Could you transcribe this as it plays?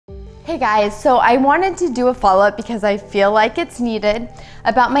Hey guys, so I wanted to do a follow-up because I feel like it's needed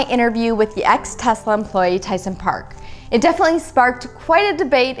about my interview with the ex-Tesla employee Tyson Park. It definitely sparked quite a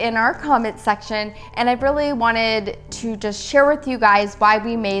debate in our comments section, and I really wanted to just share with you guys why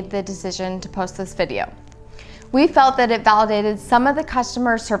we made the decision to post this video. We felt that it validated some of the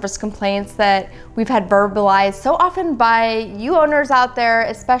customer service complaints that we've had verbalized so often by you owners out there,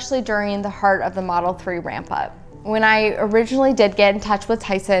 especially during the heart of the Model 3 ramp up. When I originally did get in touch with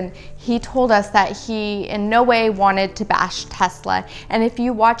Tyson, he told us that he in no way wanted to bash Tesla. And if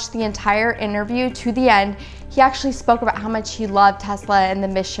you watch the entire interview to the end, he actually spoke about how much he loved Tesla and the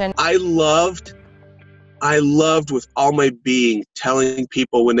mission. I loved with all my being telling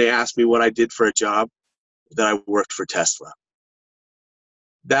people when they asked me what I did for a job that I worked for Tesla.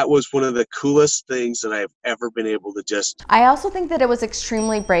 That was one of the coolest things that I've ever been able to just... I also think that it was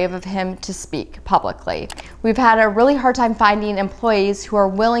extremely brave of him to speak publicly. We've had a really hard time finding employees who are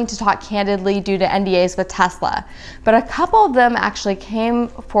willing to talk candidly due to NDAs with Tesla, but a couple of them actually came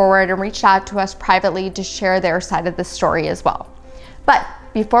forward and reached out to us privately to share their side of the story as well. But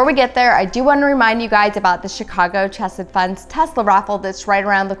before we get there, I do want to remind you guys about the Chicago Chesed Fund's Tesla Raffle that's right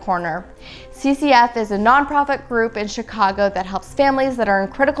around the corner. CCF is a nonprofit group in Chicago that helps families that are in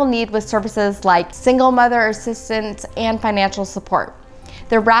critical need with services like single mother assistance and financial support.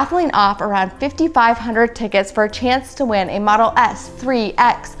 They're raffling off around 5,500 tickets for a chance to win a Model S, 3,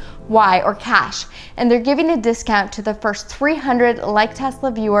 X, Y, or cash. And they're giving a discount to the first 300 Like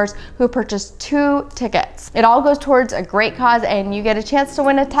Tesla viewers who purchase 2 tickets. It all goes towards a great cause and you get a chance to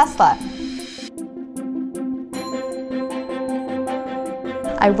win a Tesla.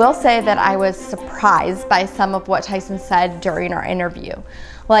 I will say that I was surprised by some of what Tyson said during our interview.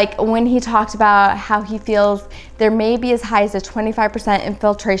 Like when he talked about how he feels there may be as high as a 25%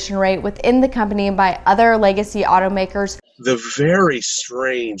 infiltration rate within the company by other legacy automakers. The very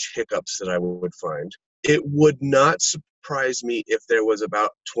strange hiccups that I would find. It would not surprise me if there was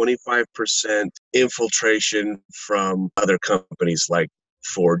about 25% infiltration from other companies like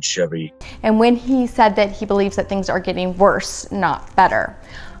Ford, Chevy. And when he said that he believes that things are getting worse, not better.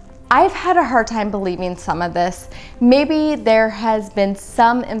 I've had a hard time believing some of this. Maybe there has been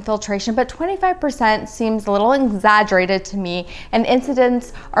some infiltration, but 25% seems a little exaggerated to me, and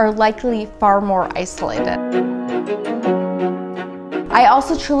incidents are likely far more isolated. I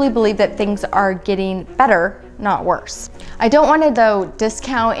also truly believe that things are getting better, not worse. I don't want to, though,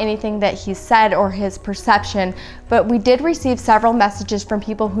 discount anything that he said or his perception, but we did receive several messages from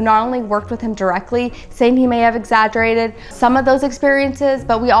people who not only worked with him directly, saying he may have exaggerated some of those experiences,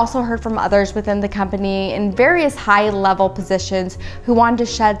 but we also heard from others within the company in various high-level positions who wanted to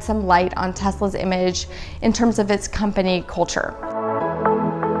shed some light on Tesla's image in terms of its company culture.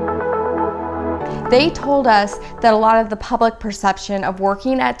 They told us that a lot of the public perception of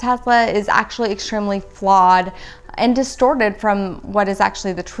working at Tesla is actually extremely flawed and distorted from what is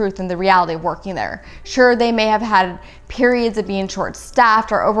actually the truth and the reality of working there. Sure, they may have had periods of being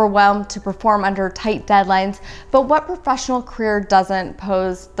short-staffed or overwhelmed to perform under tight deadlines, but what professional career doesn't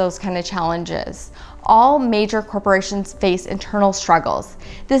pose those kind of challenges? All major corporations face internal struggles.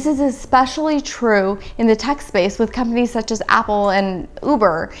 This is especially true in the tech space with companies such as Apple and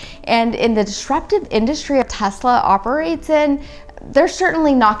Uber. And in the disruptive industry Tesla operates in, they're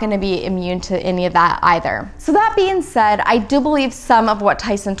certainly not going to be immune to any of that either. So that being said, I do believe some of what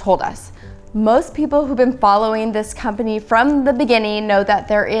Tyson told us. Most people who've been following this company from the beginning know that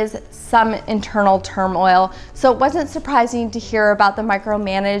there is some internal turmoil, so it wasn't surprising to hear about the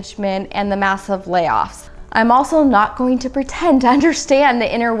micromanagement and the massive layoffs. I'm also not going to pretend to understand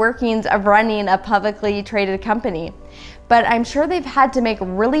the inner workings of running a publicly traded company, but I'm sure they've had to make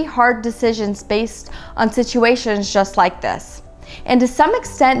really hard decisions based on situations just like this. And to some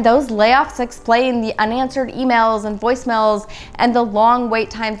extent, those layoffs explain the unanswered emails and voicemails and the long wait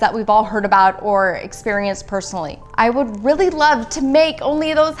times that we've all heard about or experienced personally. I would really love to make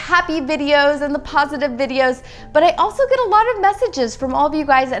only those happy videos and the positive videos, but I also get a lot of messages from all of you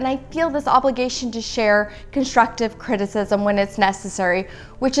guys, and I feel this obligation to share constructive criticism when it's necessary,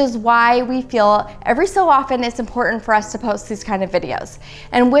 which is why we feel every so often it's important for us to post these kind of videos.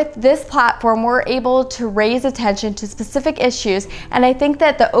 And with this platform, we're able to raise attention to specific issues, and I think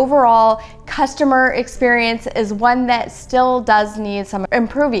that the overall customer experience is one that still does need some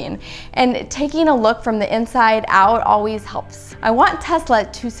improving, and taking a look from the inside out always helps. I want Tesla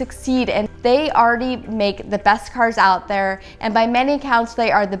to succeed, and they already make the best cars out there, and by many accounts they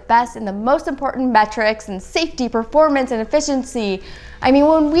are the best in the most important metrics in safety, performance, and efficiency. I mean,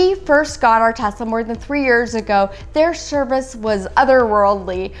 when we first got our Tesla more than 3 years ago, their service was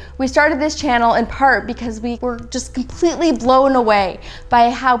otherworldly. We started this channel in part because we were just completely blown away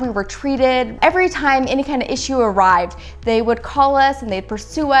by how we were treated. Every time any kind of issue arrived, they would call us and they'd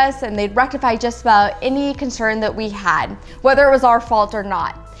pursue us and they'd rectify just about any concern that we had, whether it was our fault or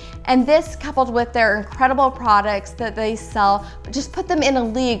not. And this, coupled with their incredible products that they sell, just put them in a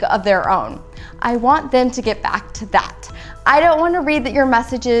league of their own. I want them to get back to that. I don't want to read your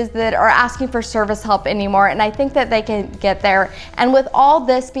messages that are asking for service help anymore, and I think that they can get there. And with all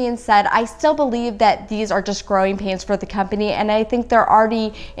this being said, I still believe that these are just growing pains for the company, and I think they're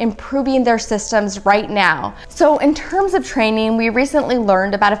already improving their systems right now. So in terms of training, we recently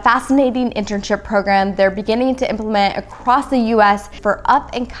learned about a fascinating internship program they're beginning to implement across the US for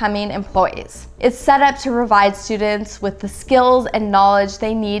up-and-coming employees. It's set up to provide students with the skills and knowledge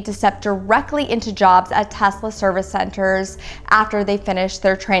they need to step directly into jobs at Tesla service centers after they finish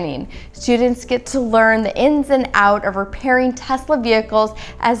their training. Students get to learn the ins and outs of repairing Tesla vehicles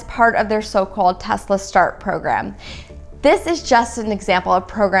as part of their so-called Tesla Start program. This is just an example of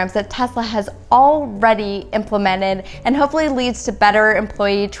programs that Tesla has already implemented and hopefully leads to better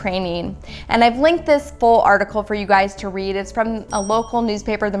employee training. And I've linked this full article for you guys to read. It's from a local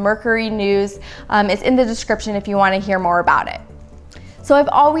newspaper, the Mercury News. It's in the description if you want to hear more about it. So I've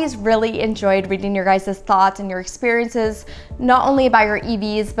always really enjoyed reading your guys' thoughts and your experiences, not only about your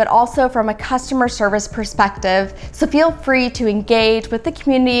EVs, but also from a customer service perspective. So feel free to engage with the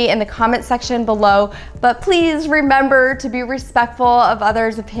community in the comment section below, but please remember to be respectful of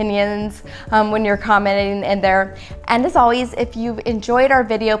others' opinions when you're commenting in there. And as always, if you've enjoyed our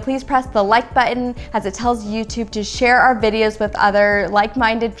video, please press the like button as it tells YouTube to share our videos with other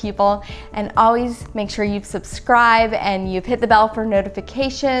like-minded people. And always make sure you've subscribed and you've hit the bell for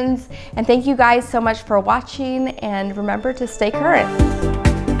notifications. And thank you guys so much for watching, and remember to stay current.